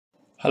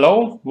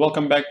Hello,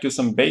 welcome back to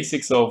some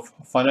basics of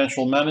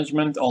financial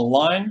management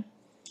online.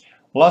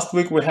 Last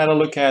week we had a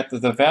look at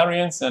the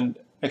variance and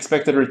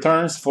expected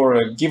returns for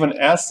a given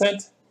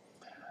asset.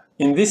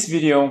 In this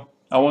video,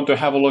 I want to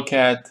have a look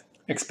at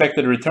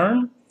expected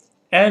return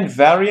and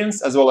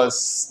variance as well as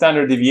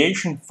standard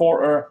deviation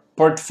for a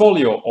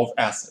portfolio of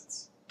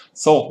assets.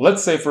 So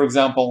let's say, for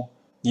example,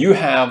 you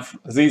have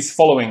these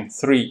following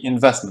three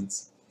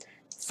investments.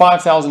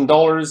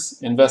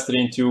 $5,000 invested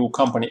into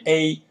company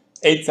A,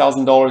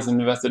 $8,000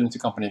 invested into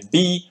company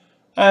B,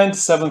 and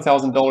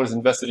 $7,000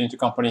 invested into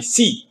company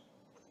C.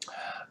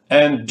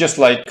 And just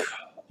like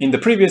in the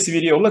previous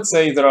video, let's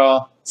say there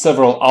are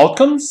several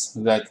outcomes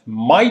that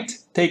might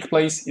take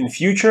place in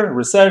future: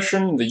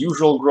 recession, the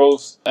usual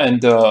growth,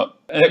 and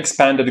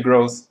expanded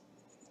growth.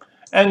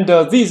 And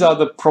these are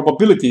the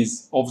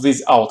probabilities of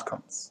these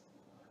outcomes.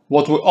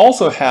 What we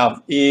also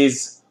have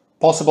is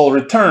possible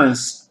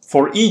returns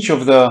for each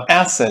of the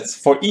assets,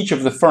 for each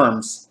of the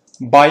firms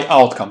by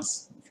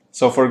outcomes.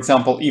 So for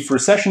example, if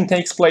recession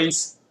takes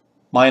place,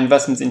 my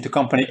investments into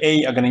company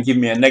A are going to give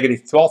me a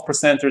negative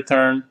 12%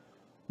 return.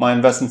 My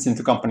investments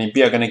into company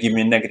B are going to give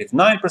me a negative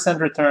 9%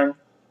 return.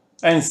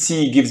 And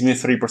C gives me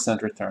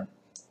 3% return.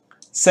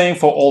 Same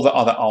for all the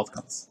other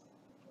outcomes.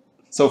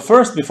 So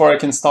first, before I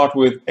can start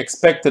with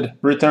expected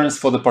returns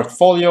for the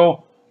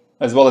portfolio,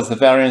 as well as the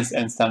variance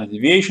and standard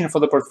deviation for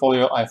the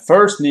portfolio, I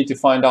first need to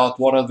find out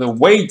what are the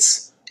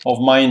weights of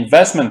my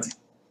investment.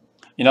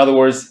 In other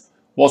words,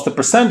 what's the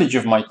percentage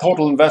of my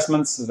total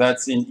investments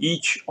that's in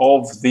each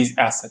of these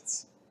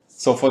assets.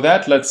 So for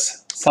that,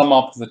 let's sum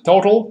up the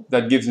total.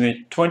 That gives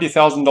me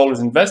 $20,000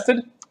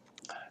 invested.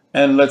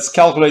 And let's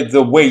calculate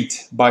the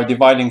weight by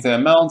dividing the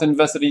amount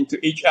invested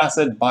into each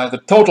asset by the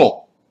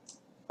total.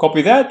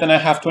 Copy that, and I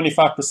have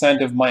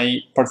 25% of my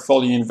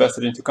portfolio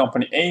invested into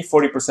company A,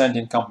 40%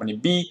 in company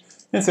B,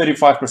 and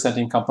 35%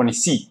 in company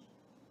C.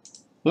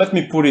 Let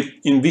me put it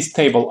in this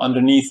table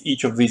underneath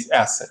each of these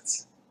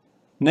assets.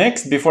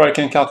 Next, before I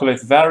can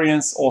calculate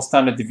variance or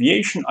standard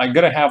deviation, I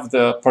gotta have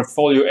the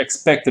portfolio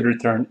expected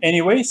return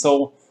anyway,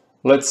 so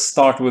let's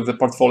start with the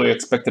portfolio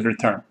expected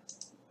return.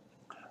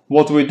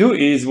 What we do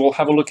is we'll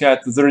have a look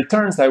at the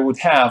returns I would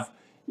have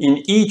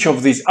in each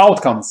of these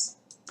outcomes,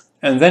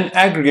 and then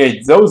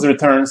aggregate those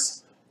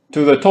returns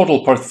to the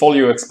total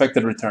portfolio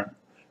expected return.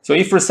 So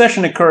if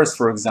recession occurs,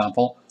 for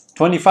example,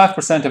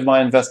 25% of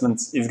my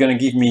investments is gonna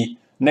give me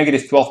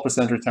negative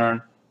 12%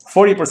 return,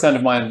 40%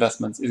 of my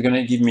investments is going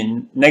to give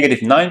me negative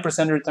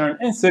 9% return,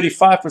 and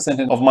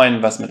 35% of my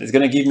investment is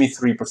going to give me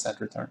 3%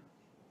 return.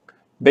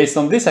 Based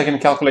on this, I can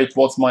calculate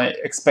what's my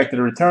expected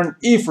return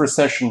if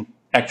recession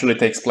actually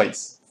takes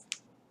place.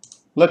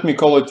 Let me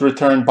call it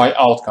return by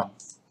outcome.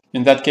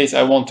 In that case,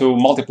 I want to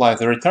multiply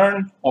the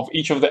return of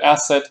each of the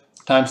asset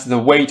times the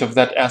weight of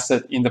that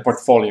asset in the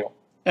portfolio.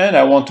 And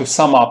I want to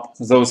sum up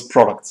those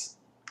products.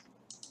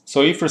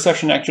 So if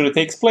recession actually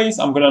takes place,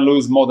 I'm going to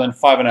lose more than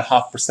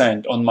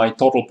 5.5% on my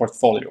total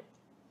portfolio.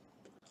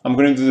 I'm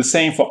going to do the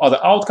same for other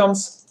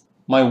outcomes.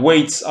 My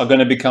weights are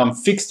going to become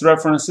fixed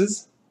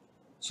references.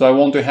 So I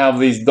want to have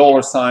these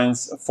dollar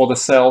signs for the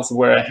cells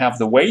where I have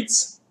the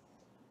weights.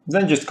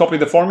 Then just copy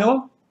the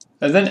formula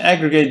and then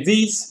aggregate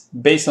these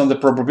based on the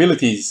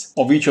probabilities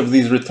of each of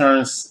these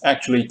returns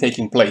actually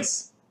taking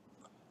place.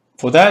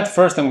 For that,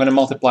 first I'm going to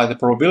multiply the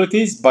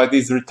probabilities by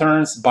these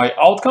returns by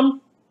outcome,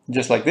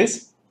 just like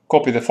this.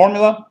 Copy the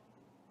formula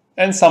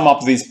and sum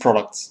up these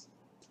products.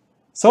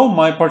 So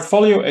my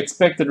portfolio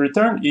expected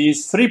return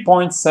is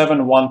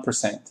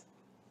 3.71%.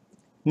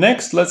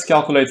 Next, let's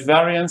calculate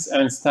variance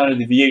and standard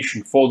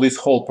deviation for this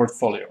whole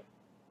portfolio.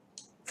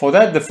 For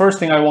that, the first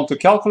thing I want to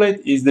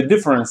calculate is the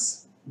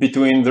difference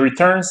between the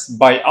returns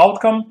by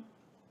outcome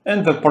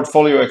and the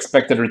portfolio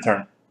expected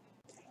return.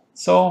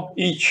 So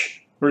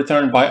each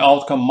return by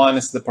outcome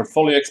minus the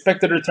portfolio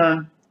expected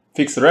return,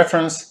 fix the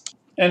reference,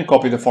 and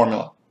copy the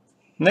formula.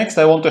 Next,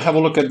 I want to have a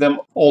look at them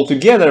all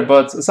together,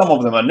 but some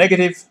of them are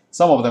negative,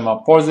 some of them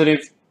are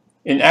positive.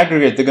 In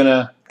aggregate, they're going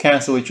to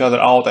cancel each other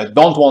out. I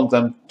don't want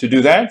them to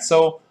do that,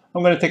 so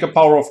I'm going to take a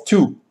power of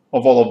 2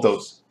 of all of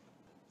those.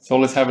 So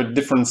let's have a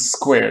difference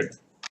squared.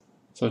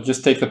 So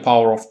just take the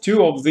power of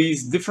 2 of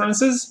these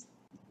differences,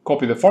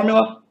 copy the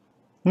formula.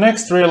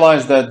 Next,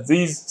 realize that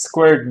these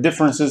squared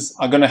differences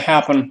are going to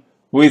happen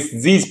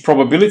with these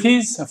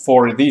probabilities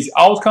for these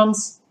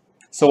outcomes.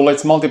 So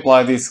let's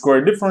multiply these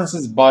square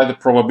differences by the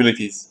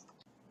probabilities.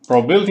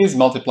 Probabilities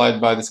multiplied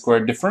by the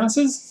square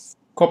differences.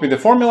 Copy the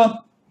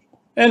formula.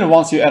 And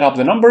once you add up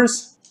the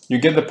numbers, you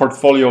get the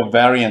portfolio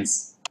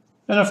variance.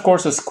 And of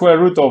course, the square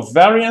root of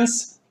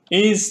variance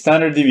is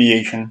standard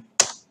deviation.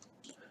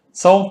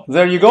 So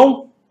there you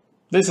go.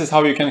 This is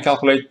how you can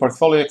calculate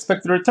portfolio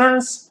expected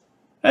returns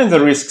and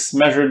the risks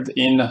measured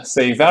in,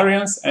 say,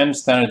 variance and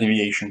standard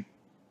deviation.